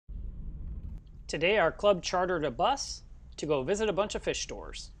Today our club chartered a bus to go visit a bunch of fish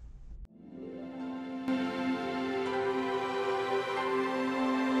stores.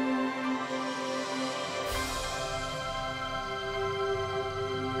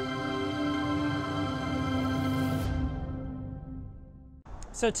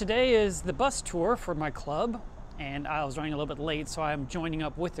 So today is the bus tour for my club, and I was running a little bit late, so I'm joining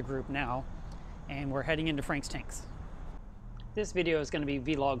up with the group now, and we're heading into Frank's Tanks. This video is going to be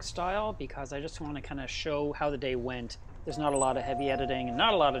vlog style because I just want to kind of show how the day went. There's not a lot of heavy editing and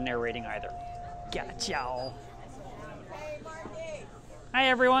not a lot of narrating either. Gotcha. Hi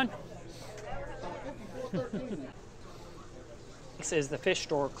everyone. This is the fish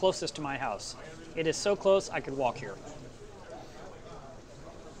store closest to my house. It is so close I could walk here.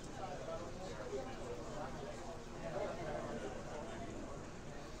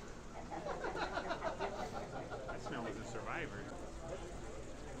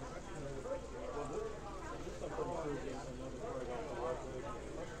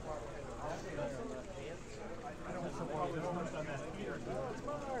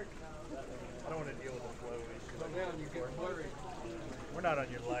 We're not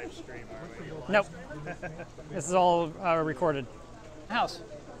on your live stream, are we? Nope. This is all recorded. House.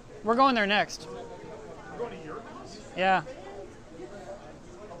 We're going there next. We're going to your house? Yeah.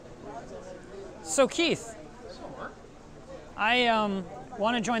 So Keith, I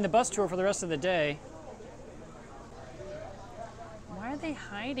want to join the bus tour for the rest of the day. Why are they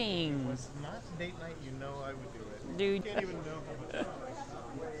hiding? If it was not date night, you know I would do it. Dude. You can't even know how much.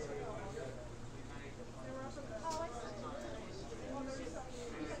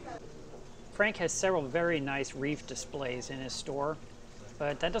 Frank has several very nice reef displays in his store,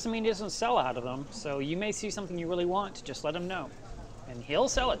 but that doesn't mean he doesn't sell out of them. So you may see something you really want, just let him know, and he'll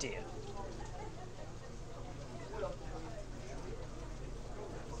sell it to you.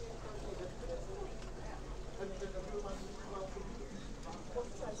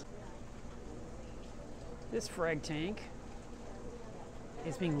 This frag tank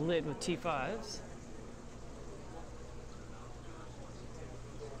is being lit with T5s.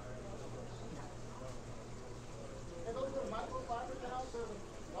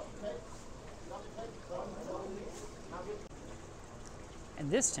 And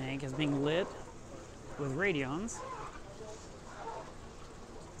this tank is being lit with radions.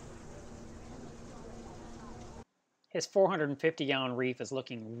 His 450-gallon reef is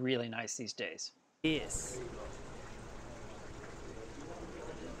looking really nice these days. Yes.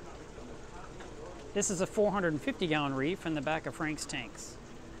 This is a 450-gallon reef in the back of Frank's tanks.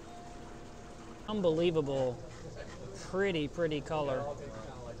 Unbelievable, pretty color.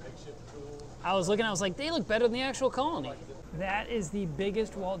 I was looking, I was like, they look better than the actual colony. That is the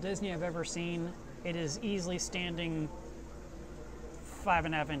biggest Walt Disney I've ever seen. It is easily standing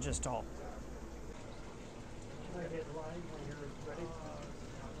 5.5 inches tall.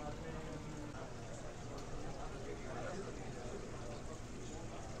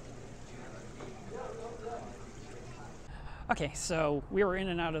 Okay, so we were in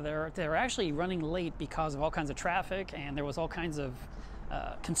and out of there. They were actually running late because of all kinds of traffic, and there was all kinds of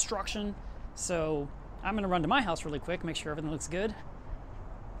construction. So I'm gonna run to my house really quick, make sure everything looks good.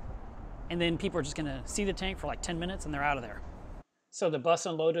 And then people are just gonna see the tank for like 10 minutes and they're out of there. So the bus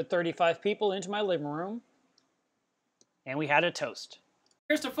unloaded 35 people into my living room, and we had a toast.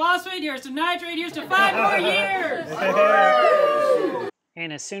 Here's to phosphate, here's to nitrate, here's to 5 more years!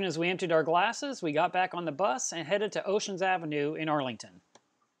 And as soon as we emptied our glasses, we got back on the bus and headed to Oceans Avenue in Arlington.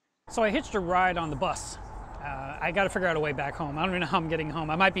 So I hitched a ride on the bus. I gotta figure out a way back home. I don't even know how I'm getting home.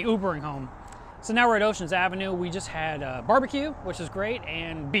 I might be Ubering home. So now we're at Oceans Avenue. We just had barbecue, which is great,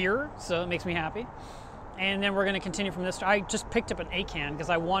 and beer, so it makes me happy. And then we're gonna continue from this. I just picked up an A-can because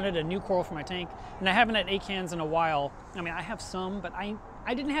I wanted a new coral for my tank, and I haven't had A-cans in a while. I mean, I have some, but I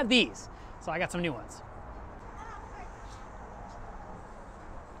didn't have these, so I got some new ones.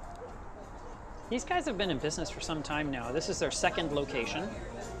 These guys have been in business for some time now. This is their second location.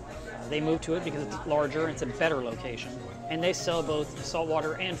 They moved to it because it's larger, it's a better location. And they sell both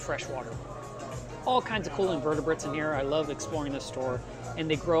saltwater and freshwater. All kinds of cool invertebrates in here. I love exploring this store. And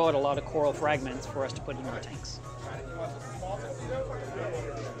they grow out a lot of coral fragments for us to put in our tanks.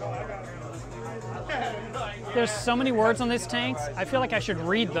 There's so many words on these tanks, I feel like I should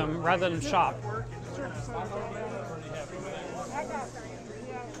read them rather than shop.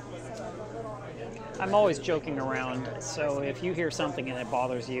 I'm always joking around, so if you hear something and it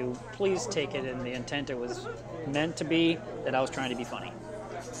bothers you, please take it in the intent it was meant to be, that I was trying to be funny.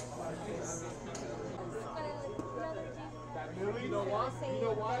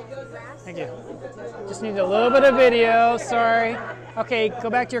 Thank you. Just need a little bit of video, sorry. Okay, go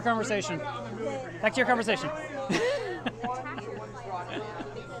back to your conversation. Back to your conversation.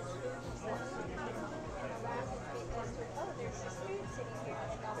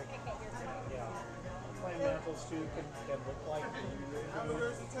 Plant mantles too can look like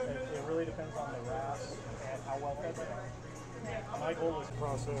it really depends on the wrasse and how well fed they are. My goal is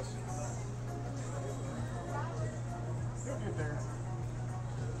process. You're good there.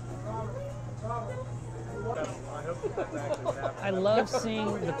 I love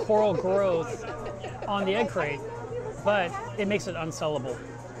seeing the coral growth on the egg crate, but it makes it unsellable.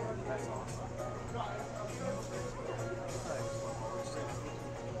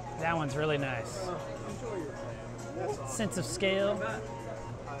 That one's really nice. Sense of scale.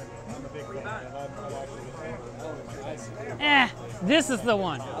 This is the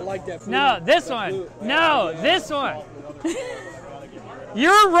one. I like that. No, this one. No, this one.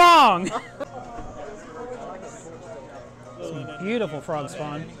 You're wrong. Some beautiful frog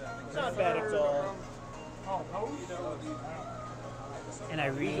spawn. Not bad at all. And I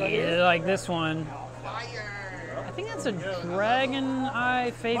really like this one. I think that's a dragon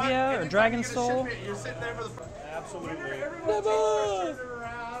eye fabia or dragon soul. Absolutely.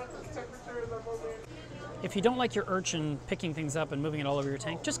 If you don't like your urchin picking things up and moving it all over your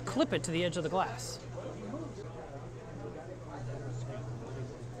tank, just clip it to the edge of the glass.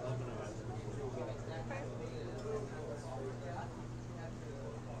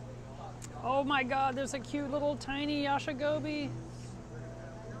 Oh my God, there's a cute little tiny yashagobi.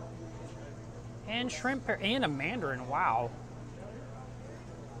 And shrimp and a mandarin, wow.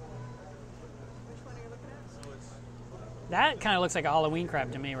 That kind of looks like a Halloween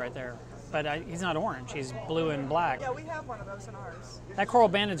crab to me right there. But he's not orange, he's blue and black. Yeah, we have one of those in ours. That coral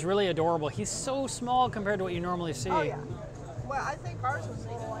bandit's really adorable. He's so small compared to what you normally see. Oh, yeah. Well, I think ours was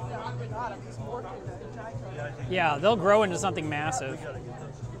a little like that. We got him. He's morphed into a giant. Yeah, they'll grow into something massive.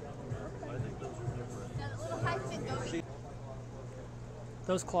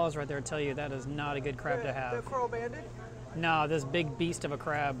 Those claws right there tell you that is not a good crab to The have. coral bandit? No, this big beast of a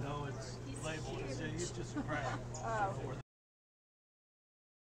crab. No, it's labeled. It's just a crab. Oh.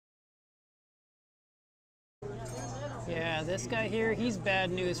 Yeah, this guy here, he's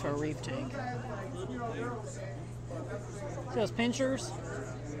bad news for a reef tank. See those pinchers?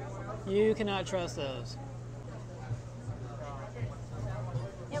 You cannot trust those.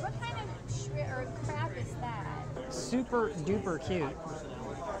 Yeah, what kind of shrimp or crab is that? Super duper cute.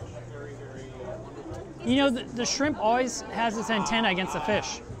 You know, the shrimp always has its antenna against the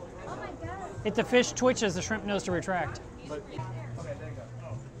fish. Oh my God. If the fish twitches, the shrimp knows to retract.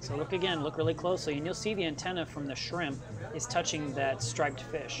 So look again, look really closely, and you'll see the antenna from the shrimp is touching that striped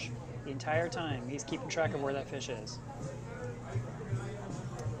fish the entire time. He's keeping track of where that fish is.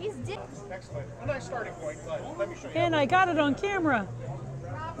 He's Excellent. A nice starting point, but let me show you. And I got it on camera.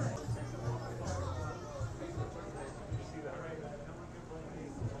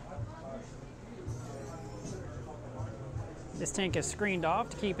 This tank is screened off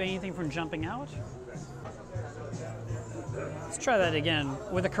to keep anything from jumping out. Let's try that again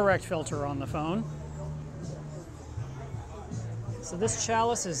with a correct filter on the phone. So this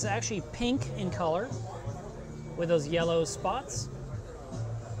chalice is actually pink in color with those yellow spots.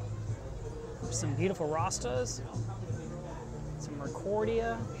 Some beautiful Rastas, some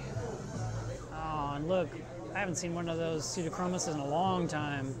Mercordia. Oh, and look, I haven't seen one of those Pseudochromuses in a long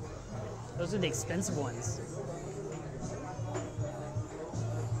time. Those are the expensive ones.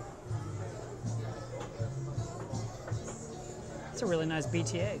 It's a really nice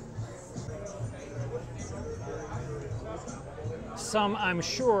BTA. Some, I'm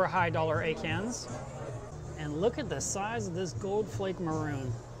sure, high dollar acans. And look at the size of this gold flake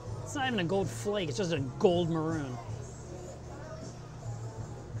maroon. It's not even a gold flake, it's just a gold maroon.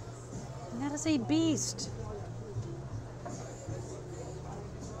 And that is a beast.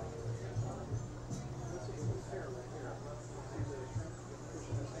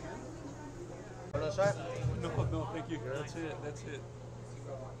 No, thank you. That's it. That's it.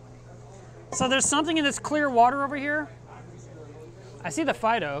 So there's something in this clear water over here. I see the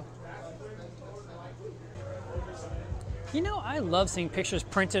Fido. You know, I love seeing pictures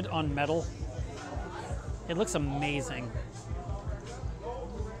printed on metal. It looks amazing.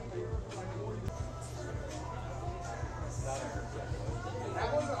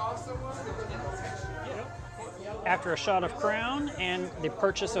 After a shot of Crown and the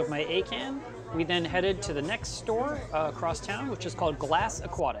purchase of my Acan, we then headed to the next store across town, which is called Glass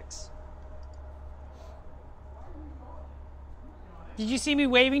Aquatics. Did you see me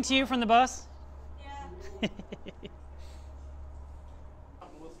waving to you from the bus? Yeah.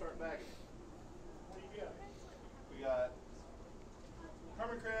 We'll start back. We got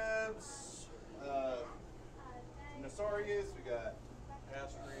hermit crabs, Ansarius, we got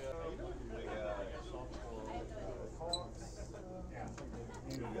Astria, we got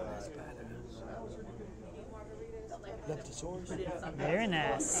Very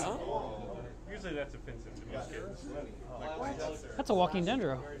nice. Usually that's offensive to most kids. That's a walking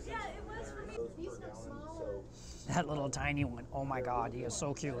dendro. That little tiny one. Oh my God, he is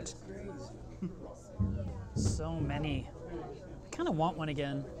so cute. So many. I kind of want one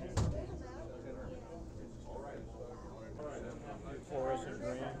again. Fluorescent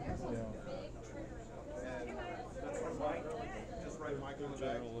green.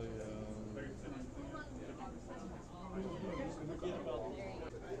 Generally,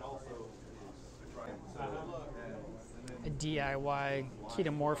 A DIY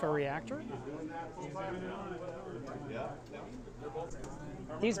Ketomorpha reactor.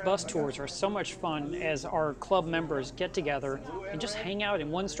 These bus tours are so much fun as our club members get together and just hang out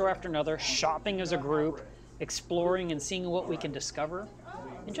in one store after another, shopping as a group, exploring and seeing what we can discover,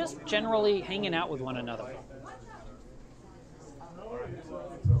 and just generally hanging out with one another.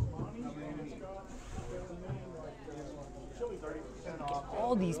 Look at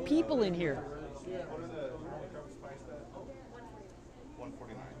all these people in here.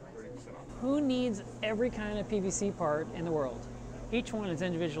 Who needs every kind of PVC part in the world? Each one is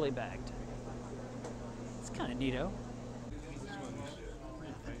individually bagged. It's kind of neato.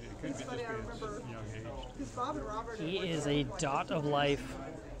 It's funny, I remember, because Bob and Robert. He is a dot of life.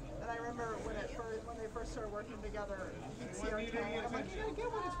 And I remember when they first started working together, you'd see our tank. I'm like, you gotta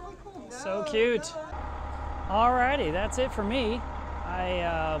get one, it's really cool. So cute. Alrighty, that's it for me.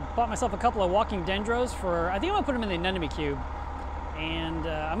 I bought myself a couple of walking dendros for, I think I'm gonna put them in the anemone cube. And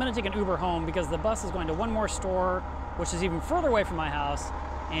I'm gonna take an Uber home because the bus is going to one more store, which is even further away from my house.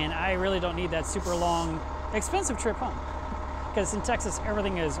 And I really don't need that super long, expensive trip home. Because in Texas,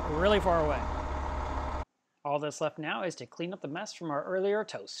 everything is really far away. All that's left now is to clean up the mess from our earlier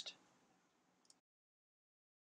toast.